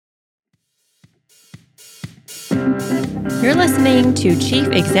You're listening to Chief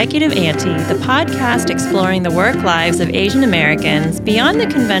Executive Auntie, the podcast exploring the work lives of Asian Americans beyond the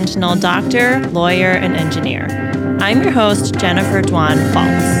conventional doctor, lawyer, and engineer. I'm your host, Jennifer Dwan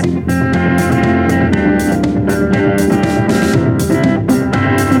Faltz.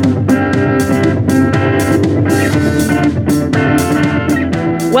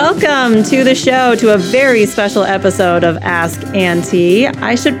 Welcome to the show, to a very special episode of Ask Auntie.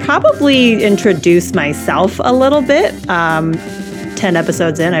 I should probably introduce myself a little bit. 10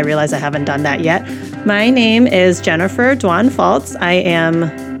 episodes in, I realize I haven't done that yet. My name is Jennifer Dwan Faltz. I am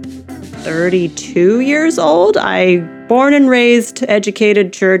 32 years old. I born and raised,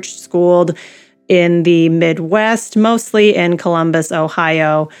 educated, church schooled in the Midwest, mostly in Columbus,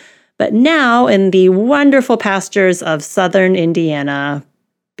 Ohio, but now in the wonderful pastures of Southern Indiana,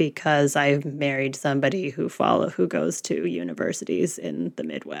 because I've married somebody who goes to universities in the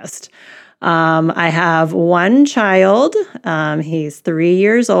Midwest. I have one child. He's 3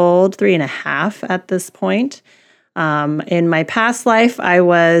 years old, 3.5 at this point. In my past life, I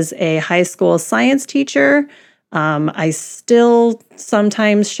was a high school science teacher. I still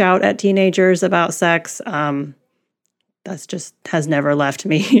sometimes shout at teenagers about sex. That's just has never left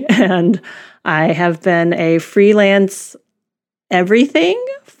me. And I have been a freelance everything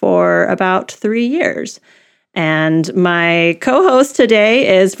for about 3 years. And my co-host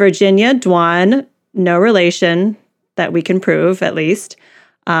today is Virginia Dwan, no relation that we can prove, at least.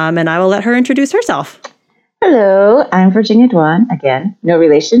 And I will let her introduce herself. Hello, I'm Virginia Dwan. Again, no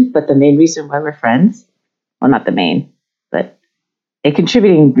relation, but the main reason why we're friends, well, not the main, but a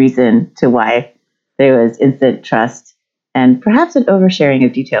contributing reason to why there was instant trust and perhaps an oversharing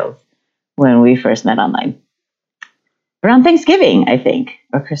of details when we first met online. Around Thanksgiving, I think,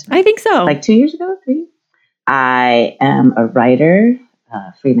 or Christmas. I think so. Like 2 years ago, 3? I am a writer,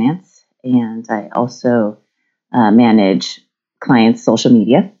 freelance, and I also manage clients' social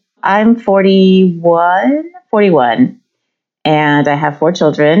media. I'm 41, and I have 4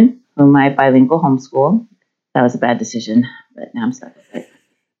 children whom I bilingual homeschool. That was a bad decision, but now I'm stuck with it.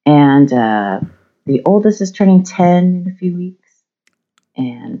 And the oldest is turning 10 in a few weeks,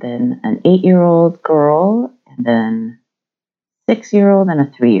 and then an 8-year-old girl, and then 6-year-old and a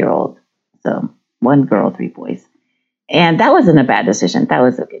 3-year-old. So 1 girl, 3 boys. And that wasn't a bad decision. That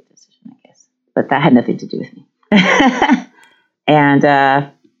was a good decision, I guess. But that had nothing to do with me.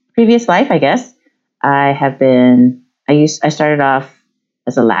 And previous life, I guess, I started off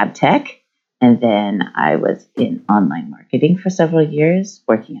as a lab tech, and then I was in online marketing for several years,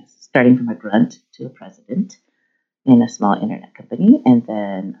 starting from a grunt to a president in a small internet company. And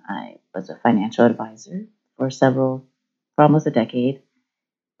then I was a financial advisor for almost a decade,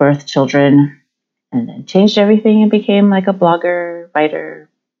 birthed children, and then changed everything and became like a blogger, writer,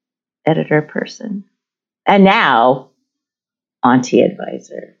 editor person. And now, auntie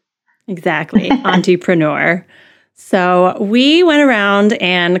advisor. Exactly, entrepreneur. So we went around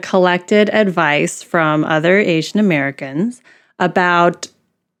and collected advice from other Asian Americans about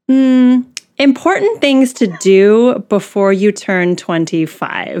important things to do before you turn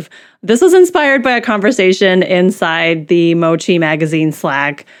 25. This was inspired by a conversation inside the Mochi Magazine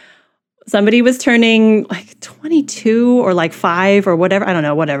Slack. Somebody was turning like 22 or like 5 or whatever. I don't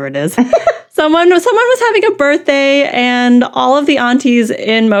know, whatever it is. Someone was having a birthday, and all of the aunties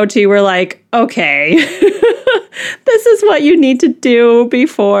in Mochi were like, okay, this is what you need to do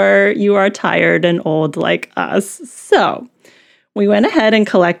before you are tired and old like us. So we went ahead and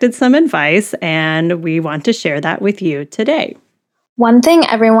collected some advice, and we want to share that with you today. One thing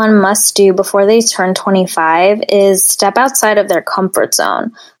everyone must do before they turn 25 is step outside of their comfort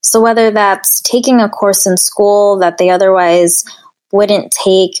zone. So whether that's taking a course in school that they otherwise wouldn't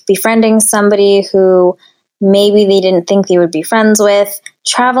take, befriending somebody who maybe they didn't think they would be friends with,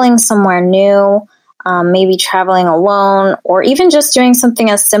 traveling somewhere new, maybe traveling alone, or even just doing something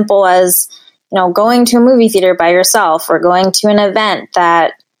as simple as going to a movie theater by yourself or going to an event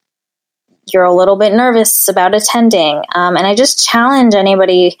that you're a little bit nervous about attending. And I just challenge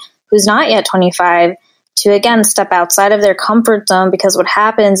anybody who's not yet 25 to, again, step outside of their comfort zone, because what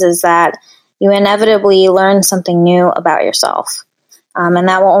happens is that you inevitably learn something new about yourself. And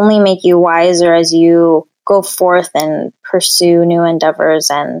that will only make you wiser as you go forth and pursue new endeavors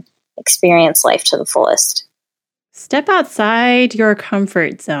and experience life to the fullest. Step outside your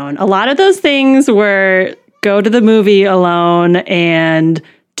comfort zone. A lot of those things were go to the movie alone and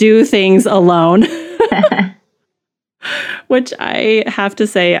do things alone, which I have to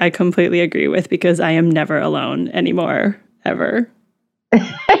say I completely agree with, because I am never alone anymore, ever.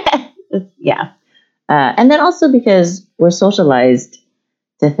 Yeah. And then also because we're socialized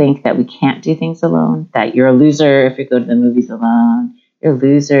to think that we can't do things alone, that you're a loser if you go to the movies alone, you're a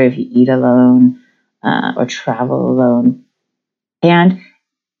loser if you eat alone or travel alone. And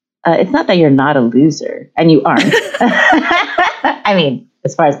it's not that you're not a loser, and you aren't. I mean,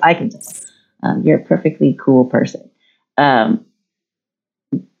 as far as I can tell, you're a perfectly cool person. But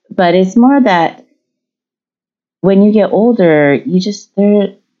it's more that when you get older,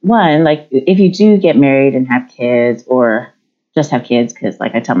 like if you do get married and have kids, or just have kids, because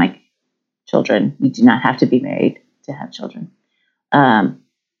like I tell my children, you do not have to be married to have children.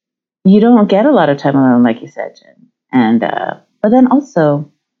 You don't get a lot of time alone, like you said, Jen. And but then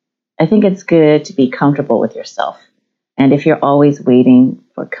also, I think it's good to be comfortable with yourself. And if you're always waiting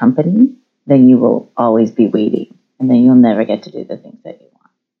for company, then you will always be waiting, and then you'll never get to do the things that you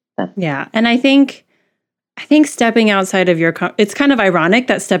want. Yeah, and I think stepping outside of it's kind of ironic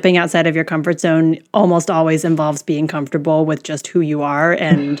that stepping outside of your comfort zone almost always involves being comfortable with just who you are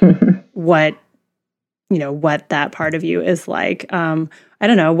and what that part of you is like. I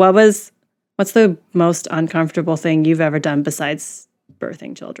don't know, what's the most uncomfortable thing you've ever done besides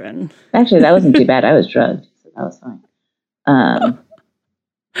birthing children? Actually, that wasn't too bad. I was drugged, so that was fine.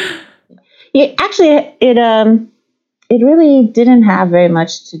 It really didn't have very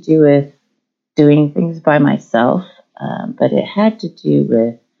much to do with doing things by myself, but it had to do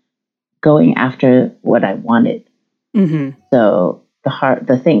with going after what I wanted. Mm-hmm. So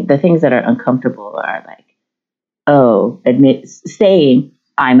the things that are uncomfortable are like, saying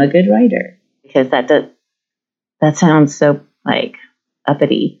I'm a good writer, because that sounds so like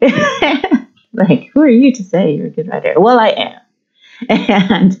uppity. Like, who are you to say you're a good writer? Well, I am.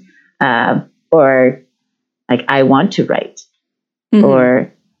 And or like, I want to write, mm-hmm.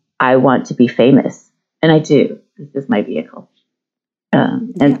 or I want to be famous, and I do. This is my vehicle.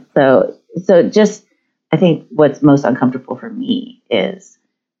 And so just, I think what's most uncomfortable for me is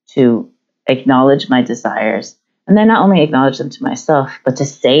to acknowledge my desires, and then not only acknowledge them to myself, but to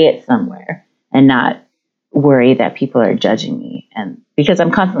say it somewhere and not worry that people are judging me. And because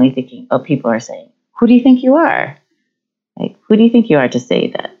I'm constantly thinking, oh, people are saying, who do you think you are? Like, who do you think you are to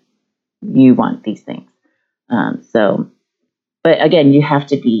say that you want these things? But again, you have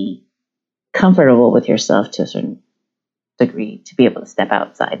to be comfortable with yourself to a certain degree to be able to step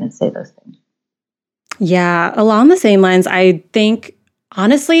outside and say those things. Yeah, along the same lines, I think,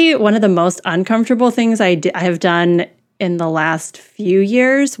 honestly, one of the most uncomfortable things I have done in the last few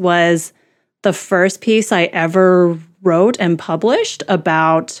years was the first piece I ever wrote and published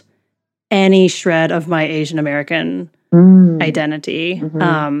about any shred of my Asian American identity.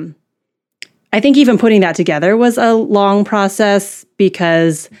 Mm-hmm. I think even putting that together was a long process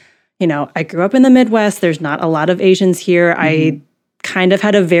because, I grew up in the Midwest. There's not a lot of Asians here. Mm-hmm. I kind of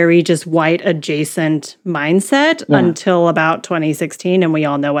had a very just white adjacent mindset until about 2016. And we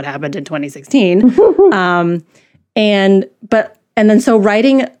all know what happened in 2016. And then so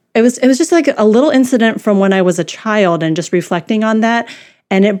writing, it was just like a little incident from when I was a child and just reflecting on that.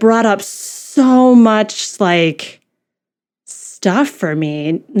 And it brought up so much like stuff for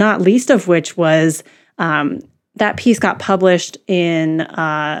me, not least of which was that piece got published in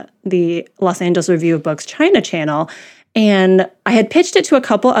the Los Angeles Review of Books China channel. And I had pitched it to a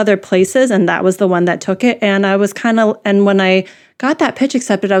couple other places, and that was the one that took it. And I was and when I got that pitch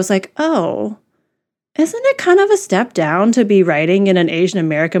accepted, I was like, oh, isn't it kind of a step down to be writing in an Asian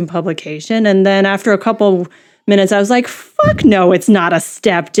American publication? And then after a couple minutes, I was like, fuck no, it's not a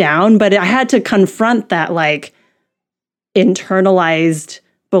step down. But I had to confront that like internalized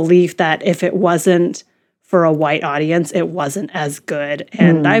belief that if it wasn't for a white audience, it wasn't as good.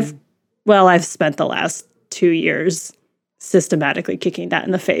 And I've spent the last 2 years systematically kicking that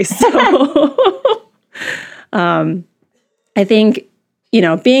in the face. So I think,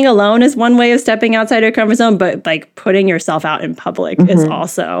 being alone is one way of stepping outside your comfort zone, but like putting yourself out in public is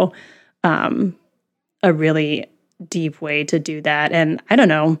also a really deep way to do that. And I don't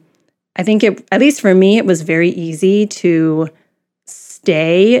know, I think at least for me, it was very easy to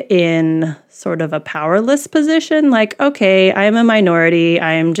stay in sort of a powerless position. Like, okay, I'm a minority.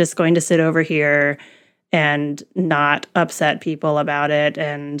 I'm just going to sit over here and not upset people about it.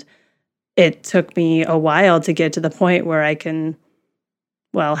 And it took me a while to get to the point where I can,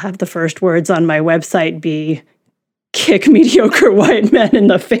 have the first words on my website be kick mediocre white men in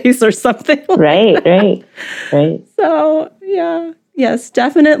the face or something. Right. So, yes,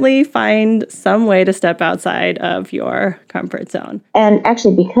 definitely find some way to step outside of your comfort zone. And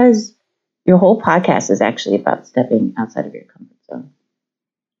actually, because your whole podcast is actually about stepping outside of your comfort zone.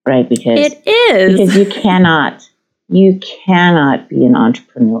 Right, because it is. Because you cannot be an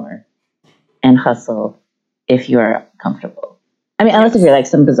entrepreneur and hustle if you are comfortable. I mean, unless if you're like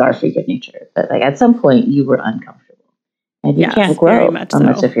some bizarre freak of nature, but like at some point you were uncomfortable, and you can't grow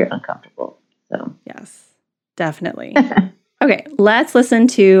unless if you're uncomfortable. So yes, definitely. Okay, let's listen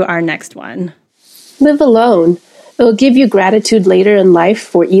to our next one. Live alone. It will give you gratitude later in life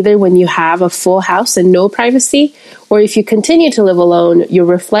for either when you have a full house and no privacy, or if you continue to live alone, you'll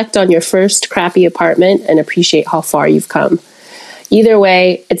reflect on your first crappy apartment and appreciate how far you've come. Either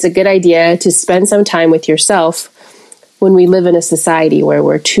way, it's a good idea to spend some time with yourself when we live in a society where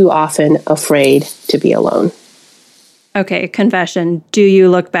we're too often afraid to be alone. Okay, confession. Do you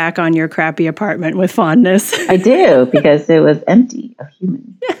look back on your crappy apartment with fondness? I do, because it was empty of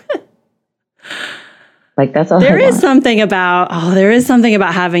humans. Like that's all. There is something about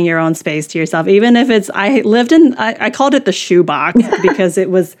having your own space to yourself, even if it's. I called it the shoebox because it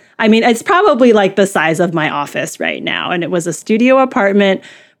was. I mean, it's probably like the size of my office right now, and it was a studio apartment.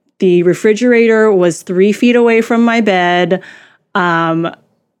 The refrigerator was 3 feet away from my bed,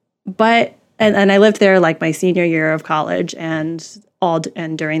 but. And I lived there like my senior year of college and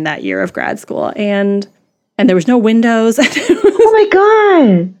during that year of grad school, and there was no windows. Oh my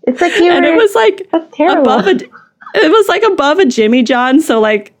god! It's like you. And it was like above a Jimmy John. So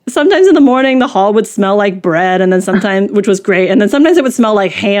like sometimes in the morning the hall would smell like bread, and then sometimes which was great, and then sometimes it would smell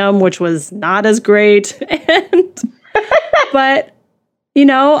like ham, which was not as great. But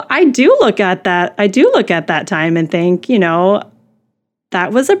I do look at that time and think,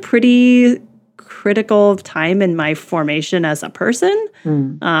 that was a pretty critical time in my formation as a person.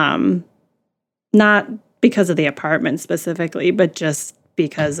 Not because of the apartment specifically, but just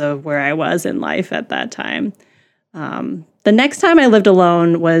because of where I was in life at that time. The next time I lived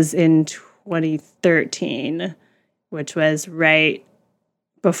alone was in 2013, which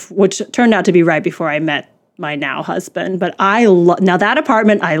turned out to be right before I met my now husband. But now that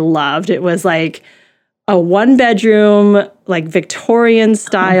apartment I loved. It was like a 1-bedroom, like Victorian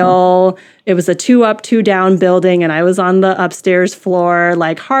style. It was a 2-up, 2-down building, and I was on the upstairs floor,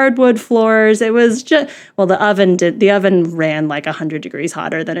 like hardwood floors. It was just the oven ran like 100 degrees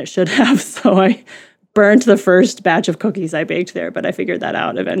hotter than it should have, so I burnt the first batch of cookies I baked there, but I figured that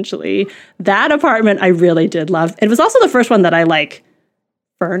out eventually. That apartment I really did love. It was also the first one that I like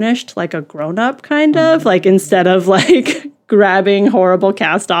furnished like a grown-up kind of, like instead of like grabbing horrible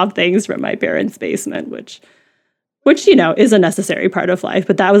cast-off things from my parents' basement, which is a necessary part of life.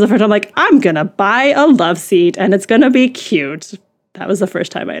 But that was the first time I'm like, I'm going to buy a love seat and it's going to be cute. That was the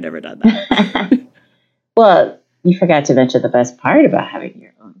first time I had ever done that. Well, you forgot to mention the best part about having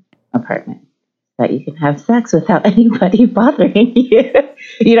your own apartment, that you can have sex without anybody bothering you.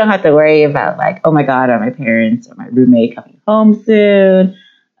 You don't have to worry about like, oh my God, are my parents or my roommate coming home soon?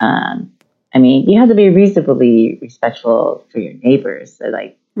 I mean, you have to be reasonably respectful for your neighbors. So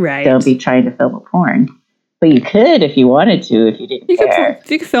like, don't be trying to film a porn. But you could if you wanted to, if you didn't care.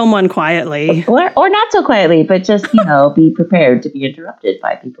 You could film one quietly. Or not so quietly, but just, be prepared to be interrupted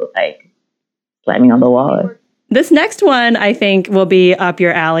by people like slamming on the wall. This next one, I think, will be up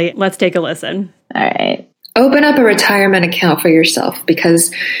your alley. Let's take a listen. All right. Open up a retirement account for yourself,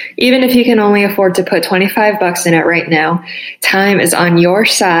 because even if you can only afford to put $25 in it right now, time is on your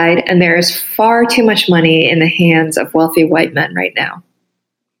side, and there is far too much money in the hands of wealthy white men right now.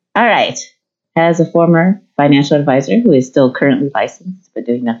 All right. As a former financial advisor who is still currently licensed but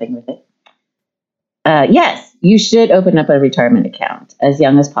doing nothing with it, yes, you should open up a retirement account as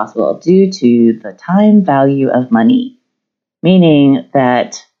young as possible due to the time value of money, meaning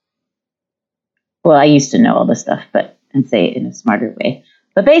that, well, I used to know all this stuff, and say it in a smarter way.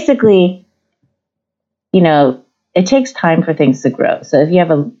 But basically, it takes time for things to grow. So if you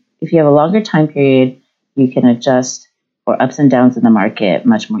have a longer time period, you can adjust for ups and downs in the market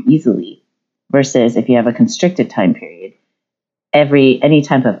much more easily. Versus if you have a constricted time period, any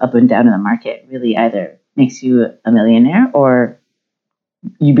type of up and down in the market really either makes you a millionaire or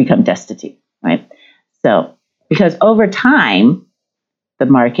you become destitute, right? So because over time, the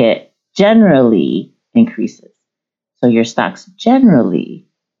market generally increases. So your stocks generally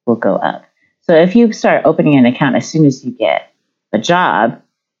will go up. So if you start opening an account as soon as you get a job,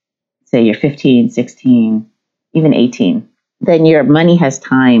 say you're 15, 16, even 18, then your money has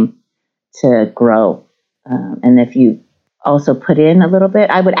time to grow. And if you also put in a little bit,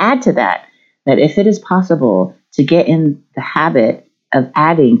 I would add to that if it is possible to get in the habit of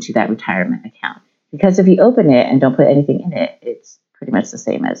adding to that retirement account. Because if you open it and don't put anything in it, it's pretty much the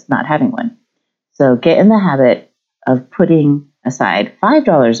same as not having one. So get in the habit of putting aside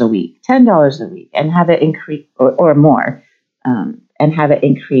 $5 a week, $10 a week, and have it increase or more, and have it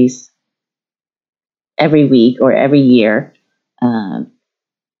increase every week or every year.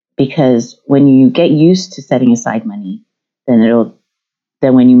 Because when you get used to setting aside money, then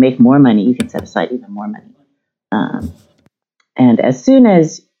when you make more money, you can set aside even more money. And as soon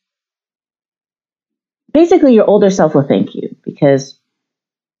as, basically your older self will thank you, because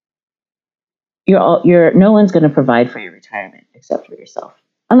no one's going to provide for your retirement except for yourself.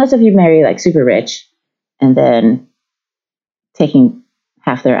 Unless if you marry like super rich and then taking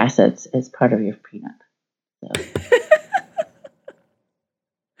half their assets as part of your prenup. So.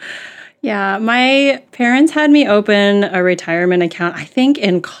 Yeah, my parents had me open a retirement account, I think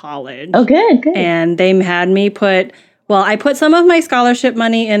in college. Oh, good. And they had me I put some of my scholarship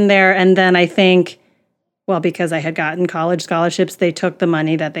money in there, and then I think, because I had gotten college scholarships, they took the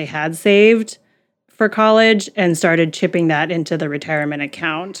money that they had saved for college and started chipping that into the retirement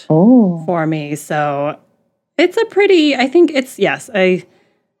account for me. So it's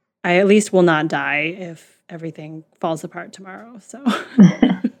I at least will not die if everything falls apart tomorrow. So,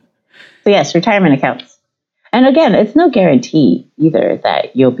 so yes, retirement accounts. And again, it's no guarantee either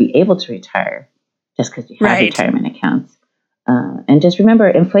that you'll be able to retire just because you have retirement accounts. And just remember,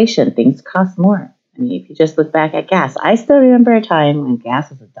 inflation, things cost more. I mean, if you just look back at gas, I still remember a time when gas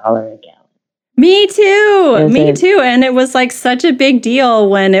was $1 a gallon. Me too. And it was like such a big deal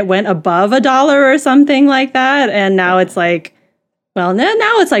when it went above $1 or something like that. And now it's like, now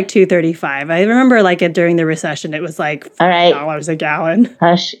it's like $2.35. I remember like during the recession, it was like $5 a gallon.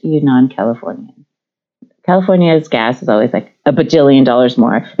 Hush, you non-Californian. California's gas is always like $1 bajillion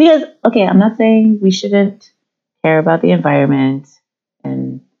more. Because, okay, I'm not saying we shouldn't care about the environment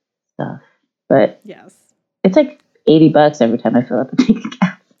and stuff, but yes, it's like $80 every time I fill up a tank of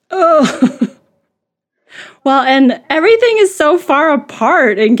gas. Oh. Well, and everything is so far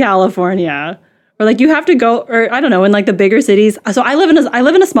apart in California. Or like you have to go, or I don't know, in like the bigger cities. So I live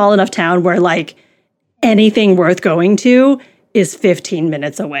in a small enough town where like anything worth going to is 15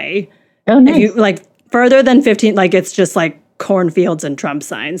 minutes away. Oh, nice. If you like further than 15, like it's just like cornfields and Trump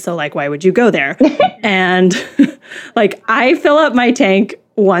signs. So like, why would you go there? And like I fill up my tank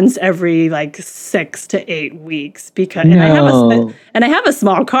once every like 6 to 8 weeks because and I have a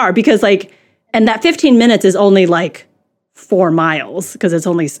small car because like, and that 15 minutes is only like 4 miles because it's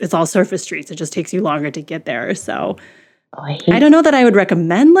all surface streets. It just takes you longer to get there. So I don't know that I would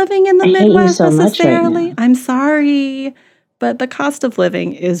recommend living in the Midwest necessarily. Right, I'm sorry, but the cost of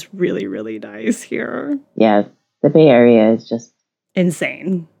living is really, really nice here. Yeah, the Bay Area is just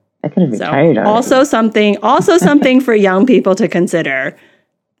insane. I could have retired already. Also something for young people to consider.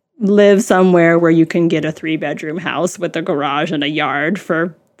 Live somewhere where you can get a 3-bedroom house with a garage and a yard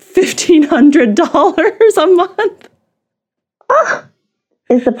for $1,500 a month. Oh,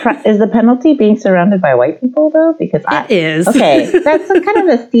 is the penalty being surrounded by white people though? Because it is. Okay, that's kind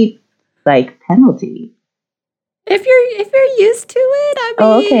of a steep like penalty. If you're used to it, I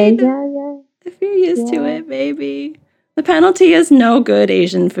mean. Okay, yeah. If you're used to it, maybe. The penalty is no good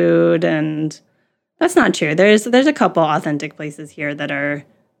Asian food, and that's not true. There's a couple authentic places here that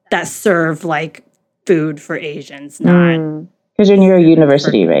serve like food for Asians, not because you're near a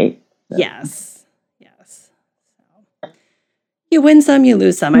university, right? So. Yes. You win some, you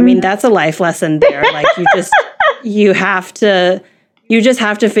lose some. I mean, that's a life lesson there. Like you just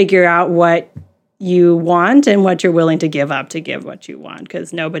have to figure out what you want and what you're willing to give up to give what you want,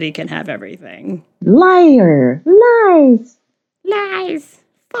 because nobody can have everything. Liar, lies,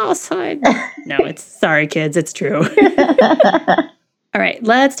 falsehood. No, sorry, kids, it's true. All right,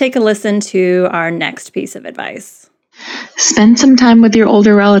 let's take a listen to our next piece of advice. Spend some time with your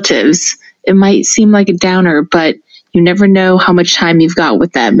older relatives. It might seem like a downer, but you never know how much time you've got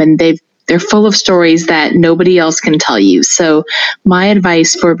with them, and they're full of stories that nobody else can tell you. So my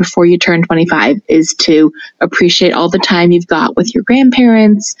advice for before you turn 25 is to appreciate all the time you've got with your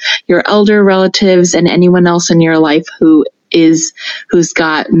grandparents, your elder relatives, and anyone else in your life who's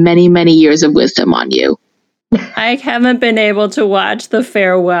got many, many years of wisdom on you. I haven't been able to watch The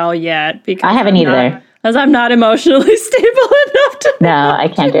Farewell yet because I haven't either. Because I'm not emotionally stable enough to. No, I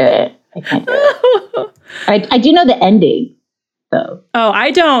can't do it. I do know the ending, though. Oh,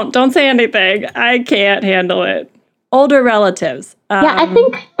 I don't. Don't say anything. I can't handle it. Older relatives. Yeah, I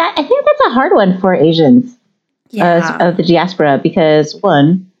think that's a hard one for Asians of the diaspora because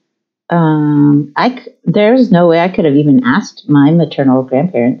one, there's no way I could have even asked my maternal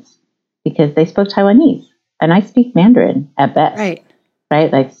grandparents because they spoke Taiwanese and I speak Mandarin at best. Right.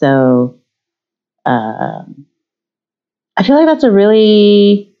 Like so. I feel like that's a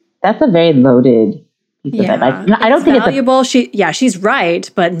very loaded piece of advice. I don't think valuable. She's right,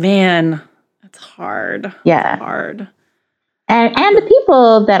 but man, it's hard. Yeah, it's hard. And the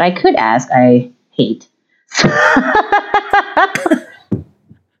people that I could ask, I hate.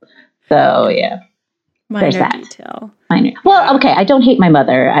 So yeah. there's that detail. Minor. Well, okay. I don't hate my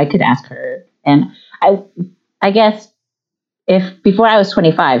mother. I could ask her, and I guess if before I was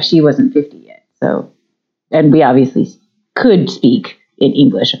 25, she wasn't 50 yet. So, and we obviously could speak in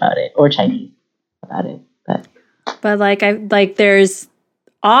English about it or Chinese about it, but like there's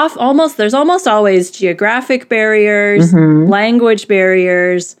almost always geographic barriers, language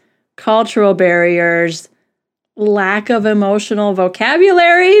barriers, cultural barriers, lack of emotional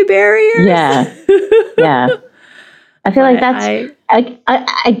vocabulary barriers. Yeah. Yeah. I feel like that's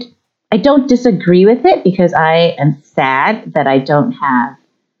I don't disagree with it because I am sad that I don't have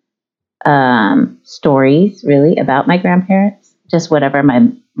stories really about my grandparents, just whatever my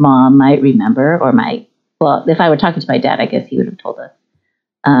mom might remember or if I were talking to my dad, I guess he would have told us.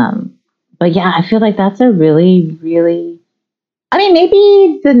 But yeah, I feel like that's a really, really, I mean,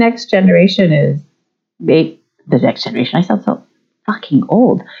 maybe the next generation the next generation. I sound so fucking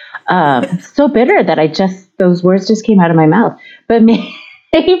old. So bitter that those words just came out of my mouth. But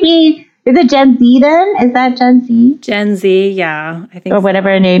maybe, is it Gen Z then? Is that Gen Z? Gen Z, yeah. I think or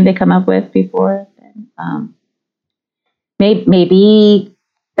whatever name they come up with before. Maybe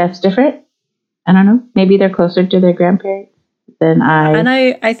that's different. I don't know. Maybe they're closer to their grandparents than I. And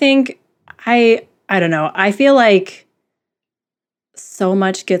I think, I don't know. I feel like so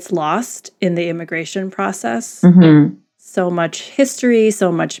much gets lost in the immigration process. Mm-hmm. So much history,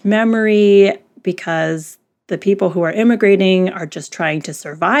 so much memory, because the people who are immigrating are just trying to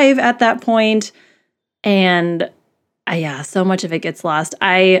survive at that point. And yeah, so much of it gets lost.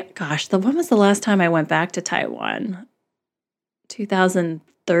 When was the last time I went back to Taiwan?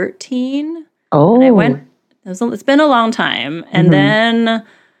 2013. Oh, and I went. It's been a long time, and then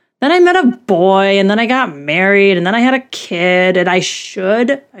I met a boy, and then I got married, and then I had a kid, and I should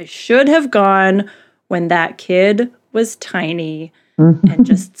have gone when that kid was tiny and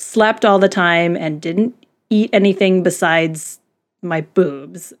just slept all the time and didn't eat anything besides my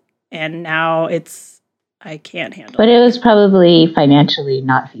boobs, and now I can't handle it. But it was probably financially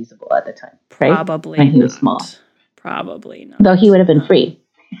not feasible at the time, right? Probably when he was small. Probably not. Though he would have been free.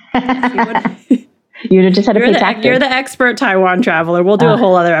 You'd have just had to pay taxes. You're the expert Taiwan traveler. We'll do a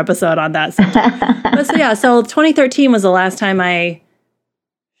whole other episode on that. So 2013 was the last time I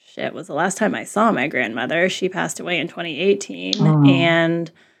saw my grandmother. She passed away in 2018.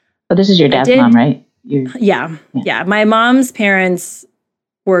 And this is your dad's mom, right? Yeah. My mom's parents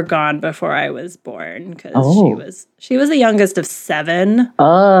were gone before I was born because she was the youngest of 7.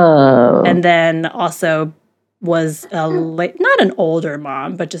 Oh. And then also was not an older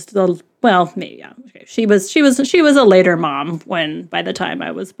mom, but just maybe, yeah. Okay. She was a later mom by the time I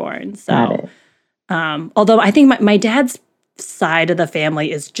was born. So, although I think my dad's side of the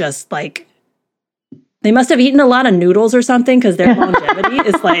family is just like, they must have eaten a lot of noodles or something because their longevity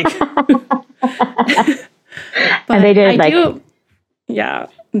is like. And they did yeah.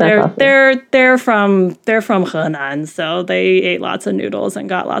 Awesome. They're from Henan, so they ate lots of noodles and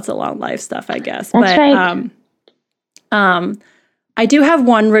got lots of long life stuff, I guess. That's right. I do have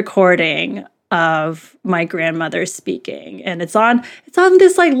one recording of my grandmother speaking, and it's on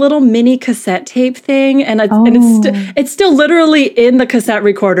this like little mini cassette tape thing, and it's still literally in the cassette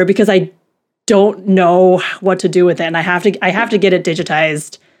recorder because I don't know what to do with it, and I have to get it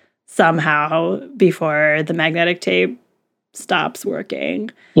digitized somehow before the magnetic tape stops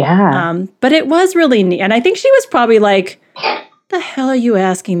working. Yeah. But it was really neat, and I think she was probably like, "The hell are you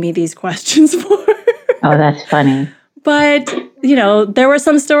asking me these questions for?" Oh, that's funny. But, there were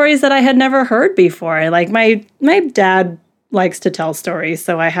some stories that I had never heard before. Like my dad likes to tell stories,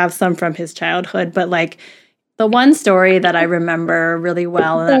 so I have some from his childhood. But like the one story that I remember really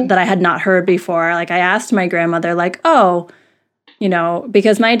well that I had not heard before, like I asked my grandmother, like,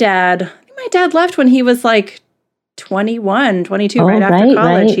 because my dad left when he was like 21, 22, right after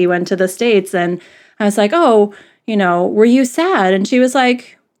college. Right. He went to the States, and I was like, were you sad? And she was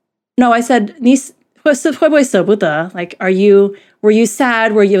like, no. I said, like, were you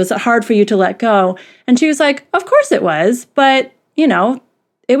sad? Was it hard for you to let go? And she was like, of course it was, but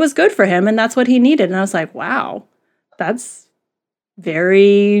it was good for him, and that's what he needed. And I was like, wow, that's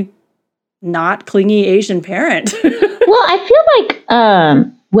very not clingy Asian parent. Well, I feel like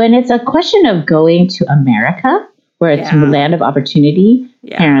when it's a question of going to America, where it's a land of opportunity,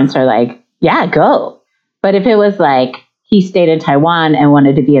 parents are like, yeah, go. But if it was like he stayed in Taiwan and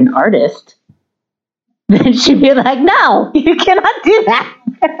wanted to be an artist, then she'd be like, no, you cannot do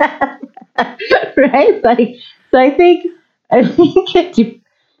that. Right? So I think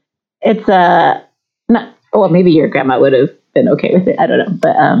it's not, well, maybe your grandma would have been okay with it. I don't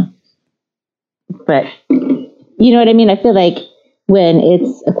know. But you know what I mean? I feel like when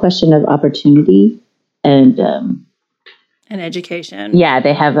it's a question of opportunity, and education. Yeah,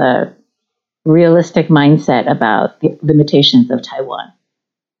 they have a realistic mindset about the limitations of Taiwan.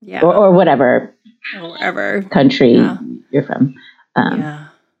 Yeah. Or whatever. Or wherever country you're from. Yeah.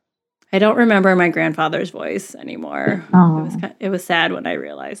 I don't remember my grandfather's voice anymore. It was sad when I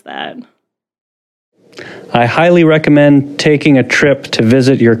realized that. I highly recommend taking a trip to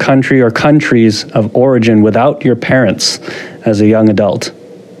visit your country or countries of origin without your parents as a young adult.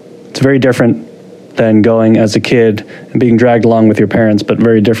 It's very different than going as a kid and being dragged along with your parents, but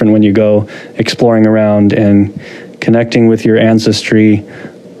very different when you go exploring around and connecting with your ancestry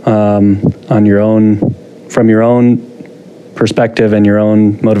on your own, from your own perspective and your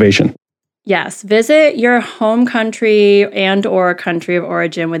own motivation. Yes, visit your home country and or country of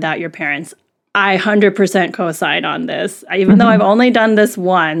origin without your parents. I 100% co-sign on this. Even though I've only done this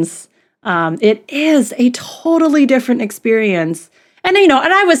once, it is a totally different experience. And, and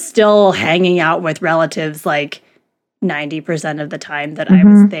I was still hanging out with relatives like 90% of the time that I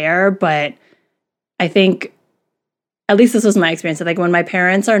was there. But I think, at least this was my experience, like when my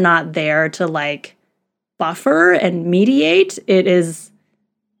parents are not there to like buffer and mediate, it is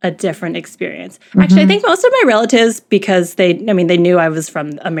a different experience. Actually, I think most of my relatives, because they knew I was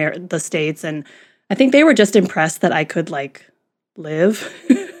from the States, and I think they were just impressed that I could like live.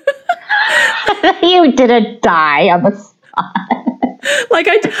 You didn't die on the spot. Like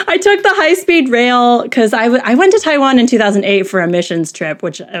I took the high-speed rail because I went to Taiwan in 2008 for a missions trip,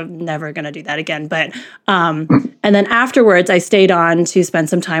 which I'm never going to do that again. But and then afterwards, I stayed on to spend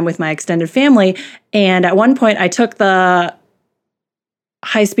some time with my extended family. And at one point, I took the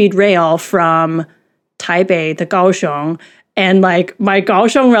high-speed rail from Taipei to Kaohsiung, and like my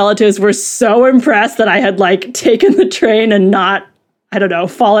Kaohsiung relatives were so impressed that I had like taken the train and not, I don't know,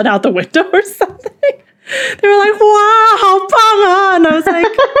 fallen out the window or something. They were like, wow, how bang ah! And I was like,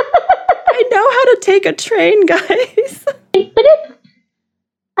 I know how to take a train, guys.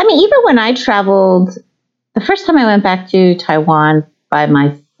 But even when I traveled, the first time I went back to Taiwan by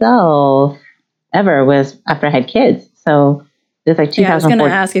myself ever was after I had kids. So it was like 2004. Yeah, I was going to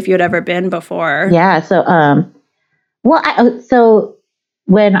ask if you had ever been before. Yeah. So, so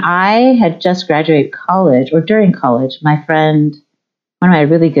when I had just graduated college or during college, my friend, one of my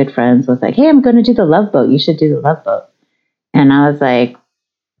really good friends, was like, hey, I'm going to do the Love Boat. You should do the Love Boat. And I was like,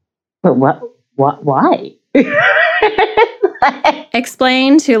 but why?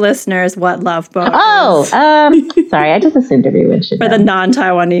 Explain to listeners what Love Boat is. Sorry, I just assumed everyone should For know. the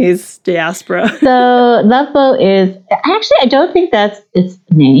non-Taiwanese diaspora. So Love Boat is, actually, I don't think that's its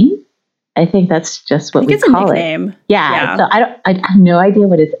name. I think that's just what we call it. It's a nickname. Yeah. So I have no idea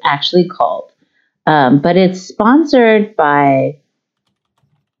what it's actually called. But it's sponsored by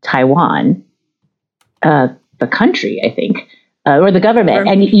Taiwan, the country, I think, or the government.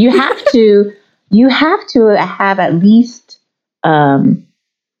 And you have to have at least,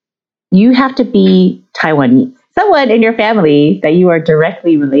 you have to be Taiwanese. Someone in your family that you are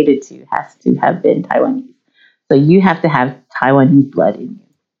directly related to has to have been Taiwanese. So you have to have Taiwanese blood in you.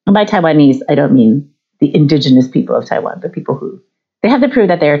 And by Taiwanese, I don't mean the indigenous people of Taiwan, but people who, they have to prove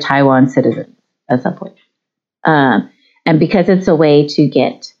that they're Taiwan citizens at some point. And because it's a way to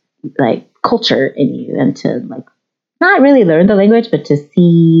get like culture in you and to like not really learn the language, but to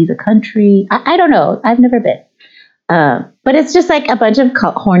see the country. I don't know. I've never been. But it's just like a bunch of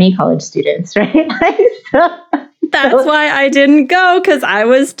horny college students, right? That's why I didn't go, because I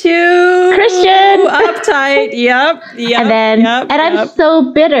was too Christian uptight. Yep. I'm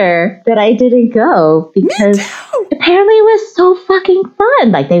so bitter that I didn't go because apparently it was so fucking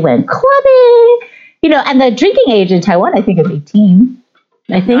fun. Like they went clubbing, and the drinking age in Taiwan, I think, is 18.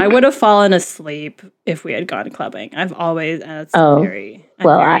 I would have fallen asleep if we had gone clubbing. I've always, and it's very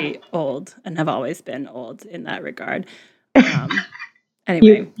old, and have always been old in that regard.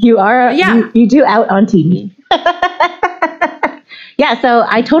 Anyway, you are, you do out on TV. Yeah, so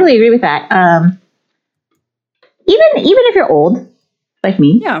I totally agree with that. Even if you're old, like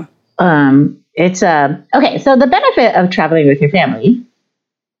me, it's okay. So the benefit of traveling with your family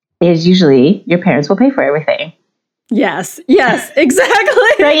is usually your parents will pay for everything. Yes, exactly.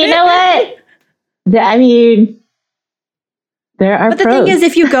 So you know what? I mean, there are. But the thing is,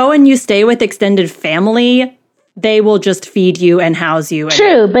 if you go and you stay with extended family, they will just feed you and house you.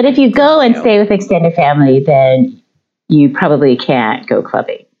 True, but if you go and stay with extended family, then you probably can't go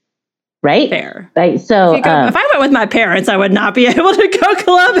clubbing, right? Fair. Like so, if I went with my parents, I would not be able to go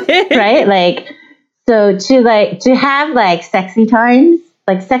clubbing, right? Like, so to have like sexy times,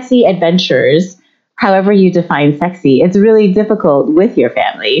 like sexy adventures. However you define sexy, it's really difficult with your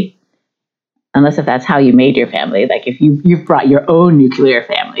family, unless if that's how you made your family. Like if you brought your own nuclear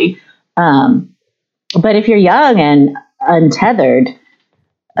family, But if you're young and untethered,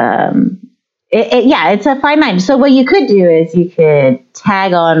 it's a fine line. So what you could do is you could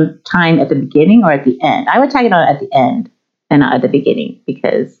tag on time at the beginning or at the end. I would tag it on at the end and not at the beginning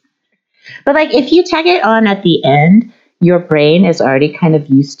but like if you tag it on at the end, your brain is already kind of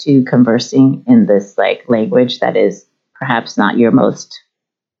used to conversing in this like language that is perhaps not your most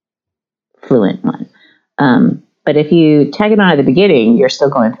fluent one. But if you tag it on at the beginning, you're still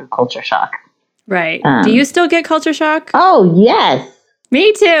going through culture shock. Right. Do you still get culture shock? Oh, yes.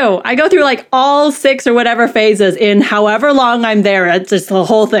 Me too. I go through like all 6 or whatever phases in however long I'm there. It's just the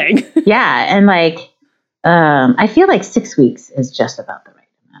whole thing. Yeah. And like, I feel like 6 weeks is just about the right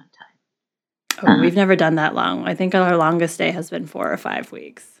amount of time. We've never done that long. I think our longest stay has been 4 or 5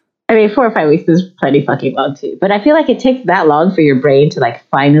 weeks. I mean, 4 or 5 weeks is plenty fucking long too. But I feel like it takes that long for your brain to like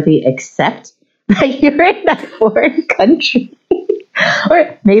finally accept that you're in that foreign country.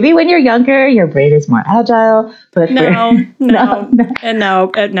 Or maybe when you're younger, your brain is more agile. But no. But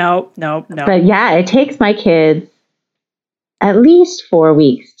yeah, it takes my kids at least 4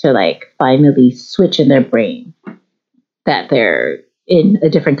 weeks to like finally switch in their brain that they're in a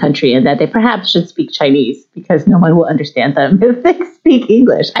different country and that they perhaps should speak Chinese because no one will understand them if they speak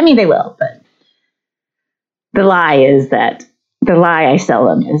English. I mean, they will, but the lie I sell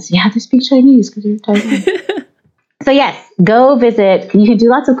them is you have to speak Chinese because you're Taiwan. So yes, go visit. You can do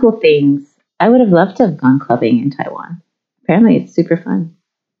lots of cool things. I would have loved to have gone clubbing in Taiwan. Apparently it's super fun.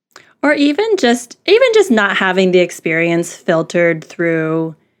 Or even just not having the experience filtered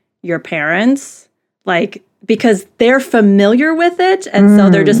through your parents, like because they're familiar with it. And so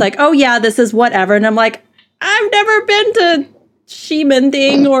they're just like, oh yeah, this is whatever. And I'm like, I've never been to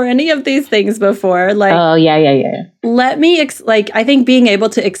Ximending or any of these things before. Like, oh yeah. Let me I think being able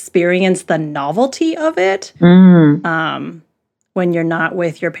to experience the novelty of it when you're not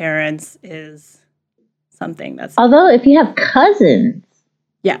with your parents is something that's. Although if you have cousins,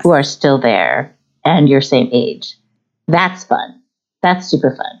 yes, who are still there and your same age, that's fun. That's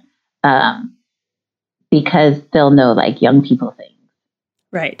super fun because they'll know like young people things.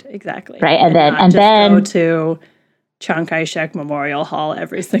 Right. Exactly. Right, and then go to Chiang Kai-shek Memorial Hall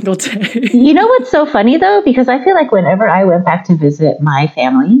every single day. You know what's so funny, though? Because I feel like whenever I went back to visit my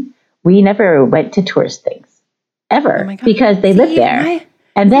family, we never went to tourist things, ever, because they lived there.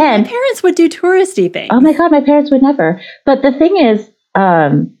 And then my parents would do touristy things. Oh, my God, my parents would never. But the thing is,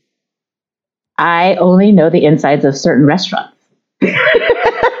 I only know the insides of certain restaurants.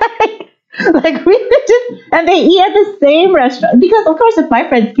 Like we just, and they eat at the same restaurant because, of course, if my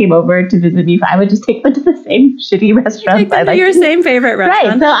friends came over to visit me, I would just take them to the same shitty restaurants. Take them to your same favorite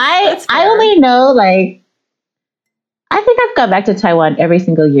restaurant, right? So I only know like I think I've gone back to Taiwan every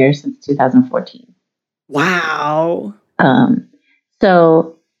single year since 2014. Wow.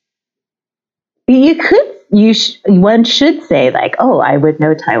 So one should say like, oh, I would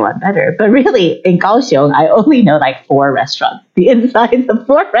know Taiwan better. But really, in Kaohsiung, I only know like 4 restaurants, the insides of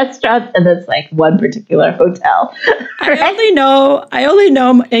 4 restaurants, and that's like one particular hotel. Right? I only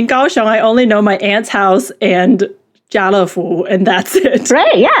know in Kaohsiung, I only know my aunt's house and Jialefu, and that's it.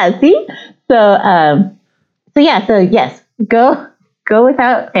 Right, yeah, see? So yes, go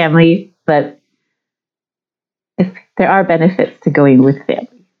without family, but if there are benefits to going with family.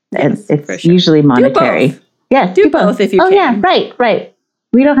 And it's usually monetary. Do both. Yes, do both if you can. Oh, yeah, right.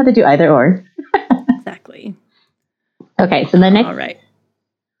 We don't have to do either or. Exactly. Okay, so the next. All right.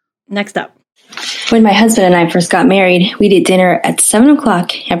 Next up. When my husband and I first got married, we did dinner at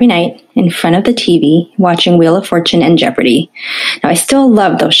 7:00 every night in front of the TV, watching Wheel of Fortune and Jeopardy. Now, I still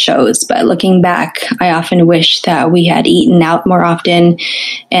love those shows, but looking back, I often wish that we had eaten out more often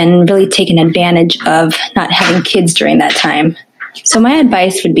and really taken advantage of not having kids during that time. So my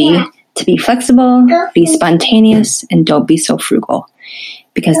advice would be to be flexible, be spontaneous, and don't be so frugal,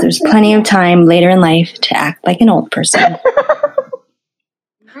 because there's plenty of time later in life to act like an old person.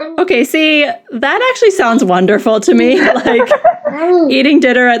 Okay, see, that actually sounds wonderful to me. Like, eating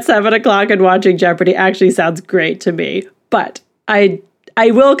dinner at 7:00 and watching Jeopardy actually sounds great to me. But I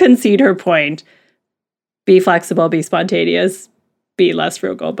will concede her point. Be flexible, be spontaneous, be less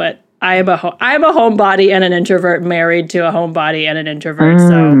frugal. But I am a homebody and an introvert, married to a homebody and an introvert.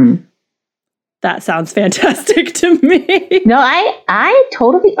 So that sounds fantastic to me. No, I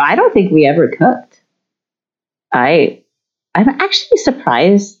don't think we ever cooked. I'm actually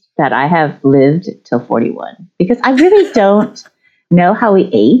surprised that I have lived till 41 because I really don't know how we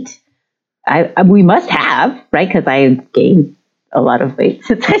ate. We must have, right? Because I gained a lot of weight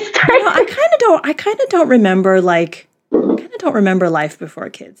since I started. I kind of don't remember life before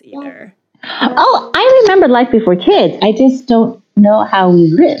kids either. Oh, I remember life before kids. I just don't know how we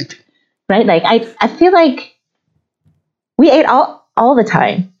lived. right? Like I feel like we ate all the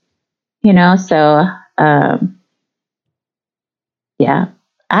time, you know. So yeah,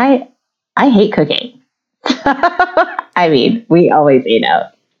 I hate cooking. I mean, we always ate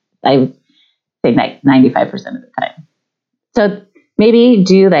out. I think like 95% of the time. So maybe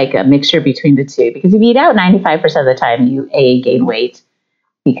do like a mixture between the two, because if you eat out 95% of the time, you gain weight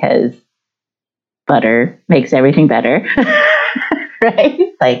because butter makes everything better, right?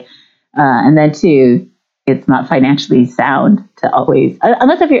 Like, and then two, it's not financially sound to always,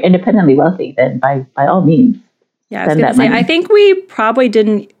 unless if you're independently wealthy, then by all means. Yeah, I was going to say, I think we probably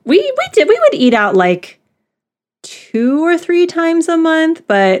didn't, we would eat out like 2 or 3 times a month,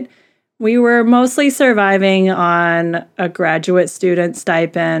 but we were mostly surviving on a graduate student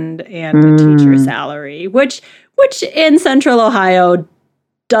stipend and a teacher salary, which in Central Ohio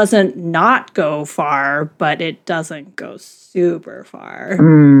doesn't not go far, but it doesn't go super far.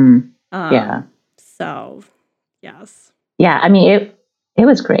 Yeah. So, yes. Yeah, I mean, it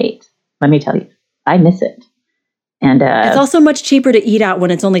was great. Let me tell you, I miss it. And it's also much cheaper to eat out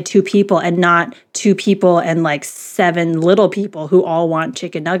when it's only 2 people and not 2 people and like 7 little people who all want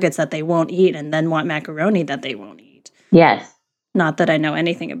chicken nuggets that they won't eat and then want macaroni that they won't eat. Yes. Not that I know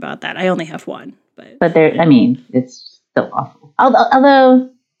anything about that. I only have one. But there, I mean, it's still awful. Although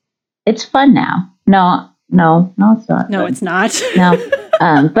it's fun now. No, it's not. No, fun. It's not. No.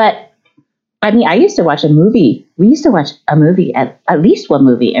 But I mean, I used to watch a movie. We used to watch a movie at least one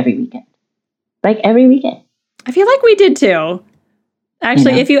movie every weekend. Like every weekend. I feel like we did too.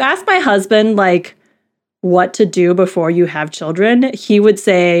 Actually, if you ask my husband, like, what to do before you have children, he would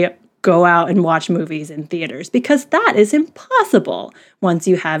say, go out and watch movies in theaters, because that is impossible once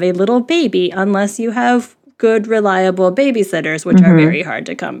you have a little baby, unless you have good, reliable babysitters, which are very hard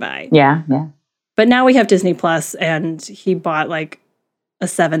to come by. Yeah. But now we have Disney Plus, and he bought like a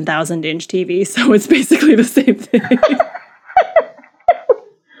 7,000-inch TV, so it's basically the same thing.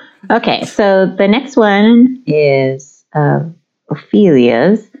 Okay, so the next one is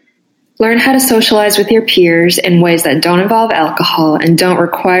Ophelia's. Learn how to socialize with your peers in ways that don't involve alcohol and don't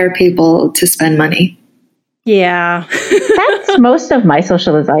require people to spend money. Yeah. That's most of my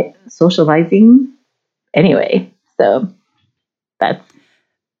socializing anyway. So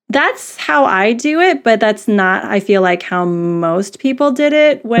that's how I do it, but that's not, I feel like, how most people did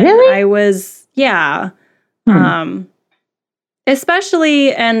it when I was,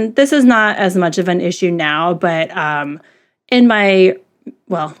 especially, and this is not as much of an issue now, but I'm not in my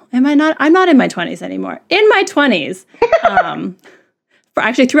 20s anymore. In my 20s,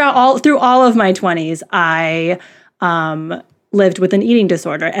 through all of my 20s, I lived with an eating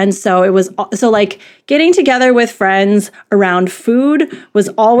disorder. And so it was, so like getting together with friends around food was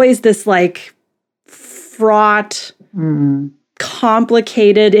always this like fraught,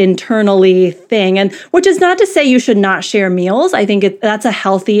 complicated internally thing. And which is not to say you should not share meals. I think that's a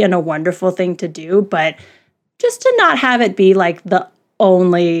healthy and a wonderful thing to do, but just to not have it be like the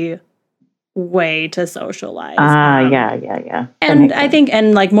only way to socialize. Yeah. And I think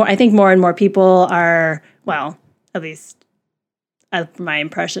more and more people are, well, at least my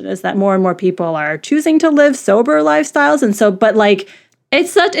impression is that more and more people are choosing to live sober lifestyles. And so, but like,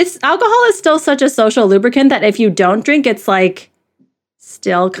 alcohol is still such a social lubricant that if you don't drink, it's like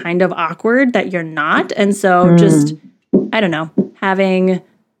still kind of awkward that you're not. And so just, I don't know,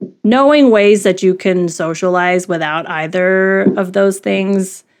 knowing ways that you can socialize without either of those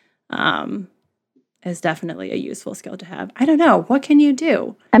things is definitely a useful skill to have. I don't know. What can you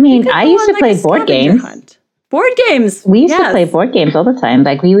do? I mean, I used to play board games. Board games. We used to play board games all the time.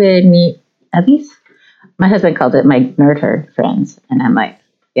 Like we would meet, at least my husband called it my nerd friends. And I'm like,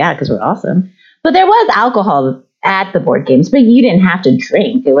 yeah, because we're awesome. But there was alcohol at the board games, but you didn't have to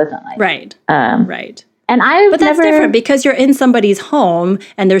drink. It wasn't like right. And but that's different because you're in somebody's home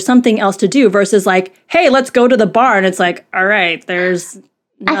and there's something else to do versus like, hey, let's go to the bar. And it's like, all right, there's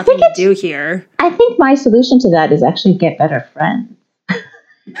nothing to do here. I think my solution to that is actually get better friends.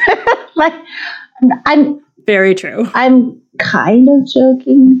 Like, I'm very true. I'm kind of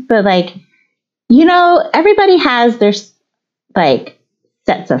joking, but like, you know, everybody has their like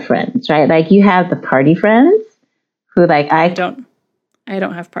sets of friends, right? Like you have the party friends who like I don't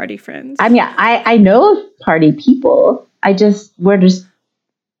have party friends. I mean, I know of party people. We're just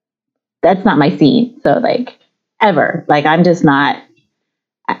that's not my scene. So like ever. Like I'm just not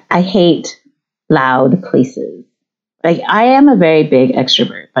I hate loud places. Like I am a very big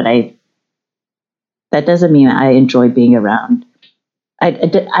extrovert, but that doesn't mean I enjoy being around. I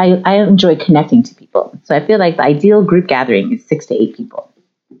enjoy connecting to people. So I feel like the ideal group gathering is 6 to 8 people.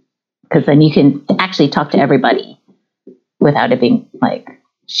 Because then you can actually talk to everybody without it being like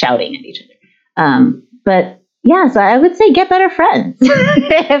shouting at each other. But yeah, so I would say get better friends.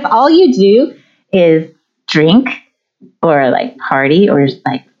 If all you do is drink or like party or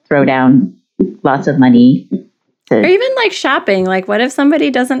like throw down lots of money. Or even like shopping. Like what if somebody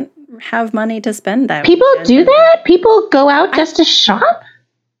doesn't have money to spend that People weekend? do that? People go out just to shop?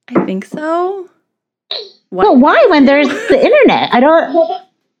 I think so. But why when there's the internet?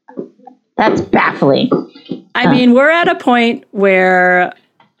 That's baffling. I mean, we're at a point where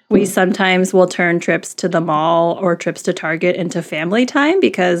we sometimes will turn trips to the mall or trips to Target into family time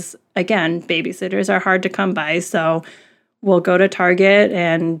because, again, babysitters are hard to come by. So we'll go to Target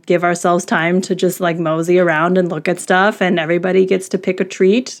and give ourselves time to just like mosey around and look at stuff. And everybody gets to pick a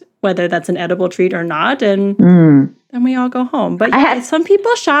treat, whether that's an edible treat or not. And then we all go home. But some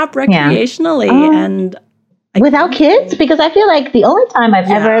people shop recreationally and without kids, because I feel like the only time I've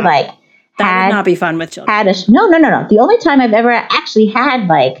ever like that would not be fun with children. No. The only time I've ever actually had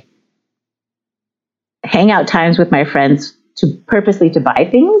like hangout times with my friends to purposely to buy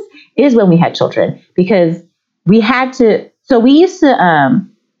things is when we had children, because we had to. So we used to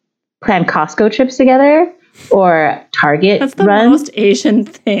plan Costco trips together or Target. That's the runs. Most Asian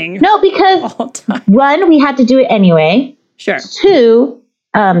thing. No, because one, we had to do it anyway. Sure. Two,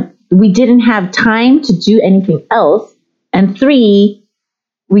 we didn't have time to do anything else. And three,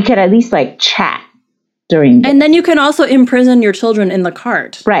 we could at least like chat during. And then you can also imprison your children in the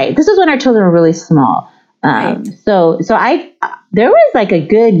cart. Right. This is when our children were really small. Right. So there was like a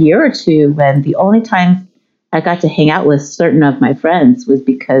good year or two when the only time I got to hang out with certain of my friends was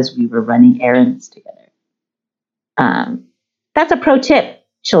because we were running errands together. That's a pro tip,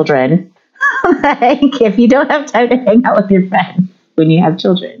 children. Like if you don't have time to hang out with your friends when you have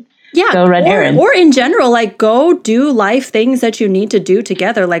children, go run errands. Or in general, like go do life things that you need to do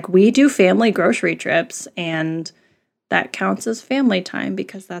together. Like we do family grocery trips and that counts as family time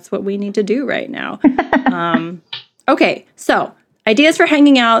because that's what we need to do right now. Okay, so ideas for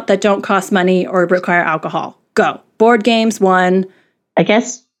hanging out that don't cost money or require alcohol. Go. Board games, one. I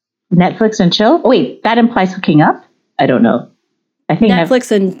guess Netflix and chill. Oh, wait, that implies hooking up? I don't know. I think Netflix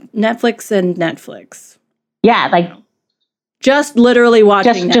and Netflix. Yeah, like just literally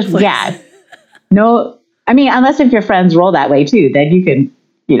watching Netflix. Yeah. No, I mean, unless if your friends roll that way too, then you can,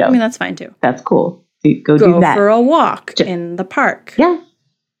 I mean, that's fine too. That's cool. Go do that. Go for a walk in the park. Yeah.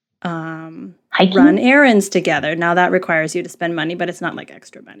 Hiking? Run errands together. Now that requires you to spend money, but it's not like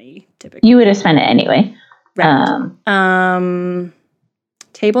extra money typically. You would have spent it anyway. Right.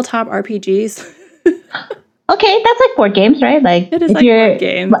 Tabletop RPGs. Okay, that's like board games, right? Like it is like board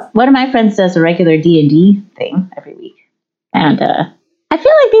games. One of my friends does a regular D&D thing every week. And I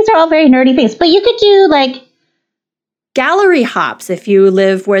feel like these are all very nerdy things. But you could do like gallery hops if you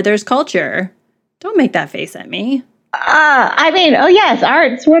live where there's culture. Don't make that face at me. I mean, oh yes,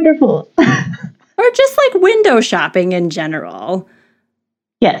 art's wonderful. Or just like window shopping in general.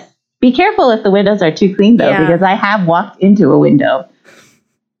 Yes. Be careful if the windows are too clean though, because I have walked into a window.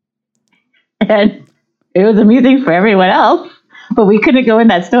 And it was amusing for everyone else, but we couldn't go in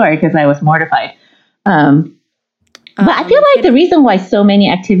that store because I was mortified. But I feel like the reason why so many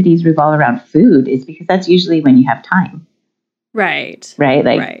activities revolve around food is because that's usually when you have time. Right. Right?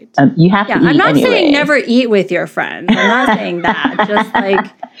 Like, you have to eat I'm not anyway. saying never eat with your friends. I'm not saying that. Just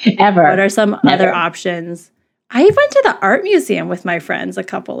like, ever. What are some other options? I went to the art museum with my friends a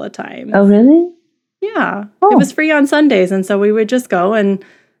couple of times. Oh, really? Yeah. It was free on Sundays. And so we would just go and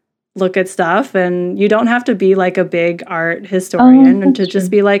look at stuff. And you don't have to be like a big art historian and to just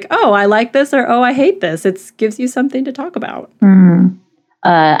be like, oh, I like this or oh, I hate this. It gives you something to talk about.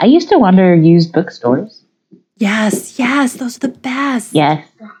 I used to wander used bookstores. Yes, those are the best. Yes.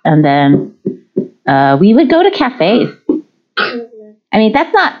 And then we would go to cafes. I mean,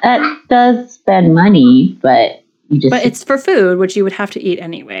 that does spend money, but But it's for food, which you would have to eat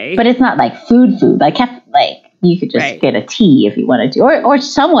anyway. But it's not like food. Like you could just get a tea if you wanted to, or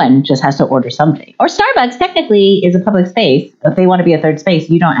someone just has to order something. Or Starbucks technically is a public space. If they want to be a third space,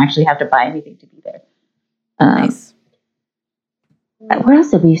 you don't actually have to buy anything to be there. Nice. What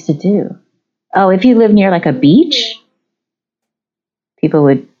else did we used to do? Oh, if you live near like a beach, people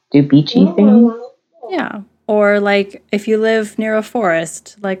would do beachy things. Yeah. Or like if you live near a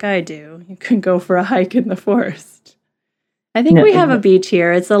forest, like I do, you can go for a hike in the forest. I think we have a beach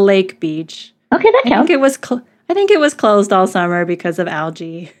here. It's a lake beach. Okay, that counts. I think it was closed all summer because of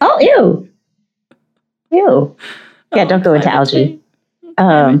algae. Oh, ew. Yeah, don't go into algae.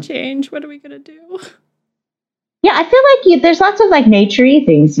 Climate change. What are we gonna do? Yeah, I feel like there's lots of like nature-y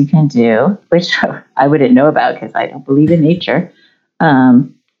things you can do, which I wouldn't know about because I don't believe in nature.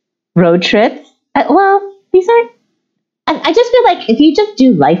 Road trips. These aren't. I just feel like if you just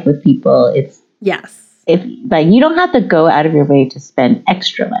do life with people, it's if like you don't have to go out of your way to spend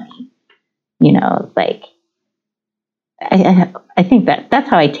extra money. You know, like I think that's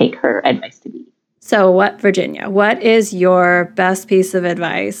how I take her advice to be. So Virginia, what is your best piece of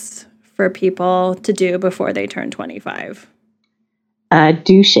advice for people to do before they turn 25?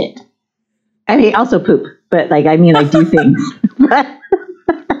 Do shit. I mean, also poop, but like, I mean, like do things,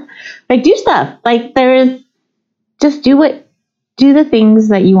 like do stuff. Like just do the things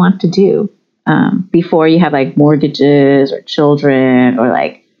that you want to do before you have like mortgages or children, or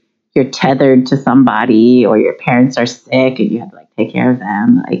like you're tethered to somebody, or your parents are sick and you have to like take care of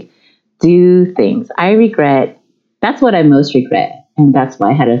them. Like do things. That's what I most regret. And that's why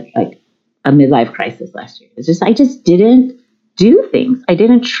I had a midlife crisis last year. It's just, I just didn't do things. I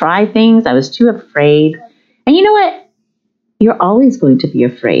didn't try things. I was too afraid. And you know what? You're always going to be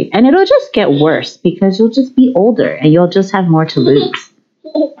afraid. And it'll just get worse because you'll just be older and you'll just have more to lose.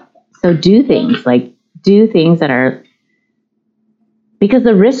 So do things that are, because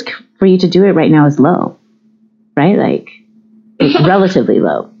the risk for you to do it right now is low, right? Like it's relatively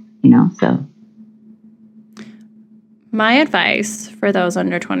low, you know, so. My advice for those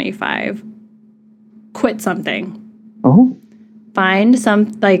under 25, quit something. Oh. Find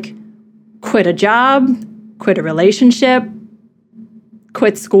quit a job, quit a relationship,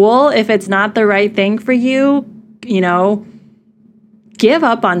 quit school. If it's not the right thing for you, you know, give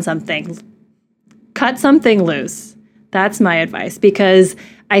up on something. Cut something loose. That's my advice, because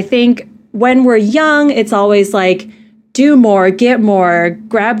I think when we're young, it's always like, do more, get more,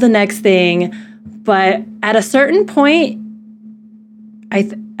 grab the next thing. But at a certain point,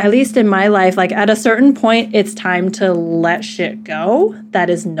 at least in my life, like at a certain point, it's time to let shit go that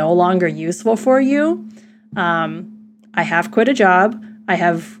is no longer useful for you. I have quit a job. I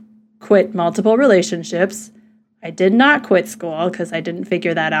have quit multiple relationships. I did not quit school because I didn't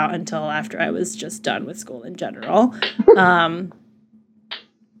figure that out until after I was just done with school in general. I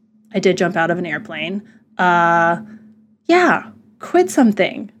did jump out of an airplane. Quit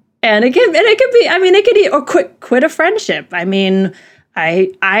something. And it could be, I mean, or quit a friendship. I mean,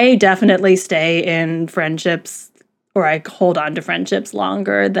 I definitely stay in friendships, or I hold on to friendships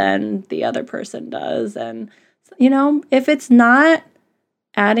longer than the other person does. And, you know, if it's not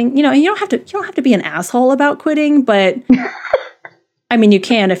adding, you know, you don't have to be an asshole about quitting, but I mean, you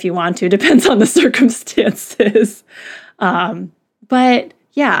can if you want to, depends on the circumstances. But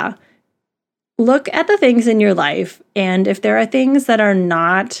yeah, look at the things in your life. And if there are things that are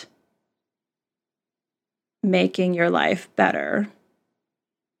not making your life better,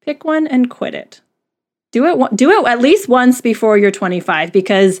 pick one and quit it. Do it at least once before you're 25,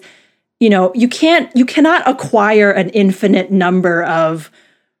 because you know, you cannot acquire an infinite number of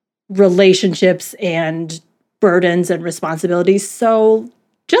relationships and burdens and responsibilities. So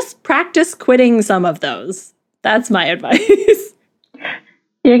just practice quitting some of those. That's my advice.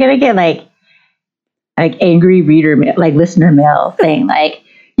 You're gonna get like angry listener mail saying like,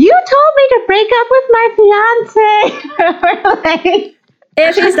 you told me to break up with my fiance.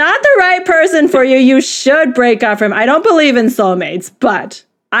 If he's not the right person for you, you should break up from him. I don't believe in soulmates, but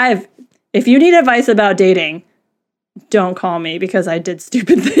if you need advice about dating, don't call me because I did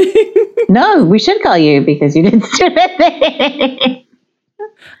stupid things. No, we should call you because you did stupid things.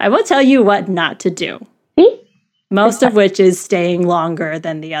 I will tell you what not to do. Most of which is staying longer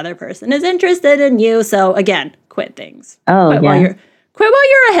than the other person is interested in you. So again, quit things. Oh, quit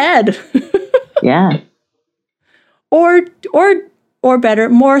while you're ahead. Yeah. Or better,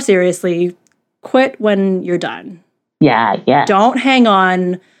 more seriously, quit when you're done. Yeah. Don't hang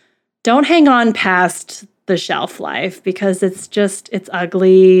on past the shelf life, because it's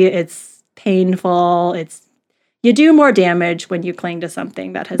ugly, it's painful, you do more damage when you cling to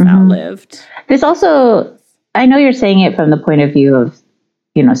something that has outlived. There's also, I know you're saying it from the point of view of,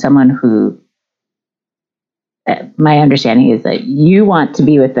 you know, someone who, my understanding is that you want to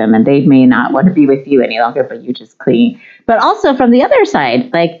be with them and they may not want to be with you any longer, but you just cling. But also from the other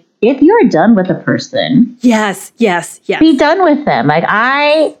side, like if you're done with a person, yes, be done with them. Like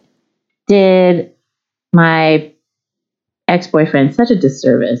I did my ex-boyfriend such a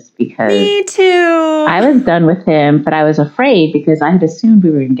disservice because me too. I was done with him, but I was afraid because I had assumed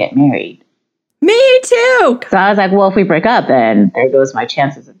we were going to get married. Me too. So I was like, well, if we break up, then there goes my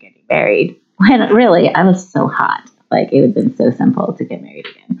chances of getting married. When really, I was so hot. Like, it would have been so simple to get married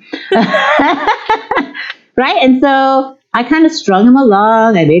again. Right? And so I kind of strung him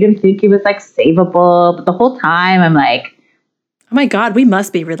along. I made him think he was, like, savable. But the whole time, I'm like, oh, my God, we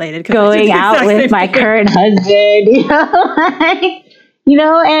must be related. Going out with my current husband, you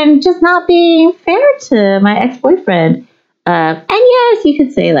know, and just not being fair to my ex-boyfriend. And yes, you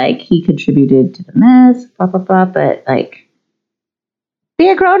could say like he contributed to the mess, blah, blah, blah, but like be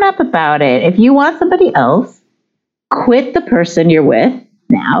a grown up about it. If you want somebody else, quit the person you're with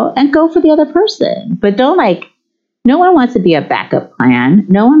now and go for the other person. But don't like, no one wants to be a backup plan.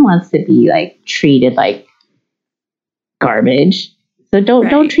 No one wants to be like treated like garbage. So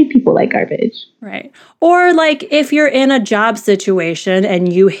don't treat people like garbage. Right. Or like if you're in a job situation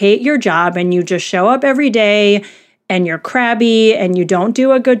and you hate your job and you just show up every day and you're crabby and you don't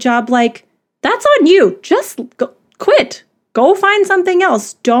do a good job, like that's on you. Just quit. Go find something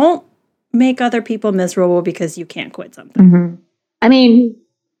else. Don't make other people miserable because you can't quit something. Mm-hmm. I mean,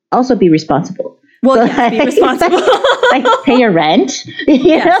 also be responsible. Well, so, yes, be responsible. Like pay your rent.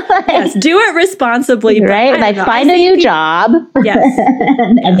 Yes, do it responsibly. Right? Like find a new job. Yes.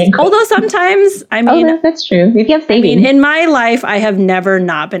 And although sometimes, I mean. That's true. If you have savings. I mean, in my life, I have never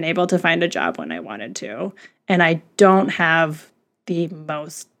not been able to find a job when I wanted to. And I don't have the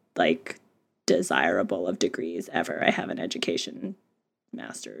most, like, desirable of degrees ever. I have an education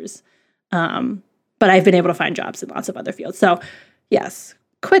master's. But I've been able to find jobs in lots of other fields. So, yes.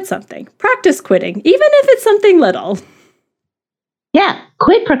 Quit something. Practice quitting, even if it's something little. Yeah,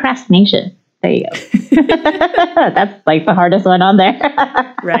 quit procrastination. There you go. That's like the hardest one on there.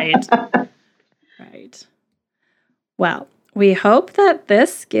 Right. Right. Well, we hope that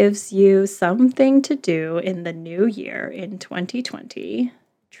this gives you something to do in the new year in 2020.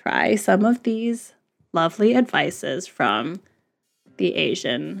 Try some of these lovely advices from the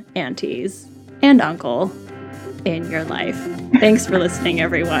Asian aunties and uncle in your life. Thanks for listening,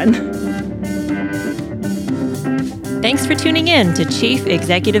 everyone. Thanks for tuning in to Chief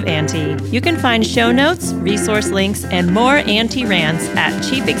Executive Auntie. You can find show notes, resource links, and more auntie rants at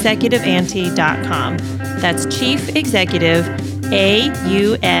chiefexecutiveauntie.com. That's Chief Executive,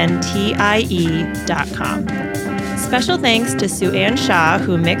 AUNTIE.com. Special thanks to Sue Ann Shaw,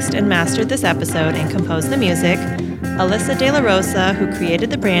 who mixed and mastered this episode and composed the music, Alyssa De La Rosa, who created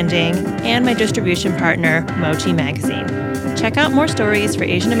the branding, and my distribution partner, Mochi Magazine. Check out more stories for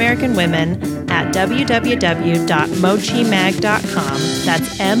Asian American women at www.mochimag.com.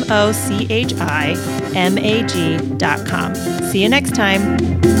 That's MOCHIMAG.com. See you next time.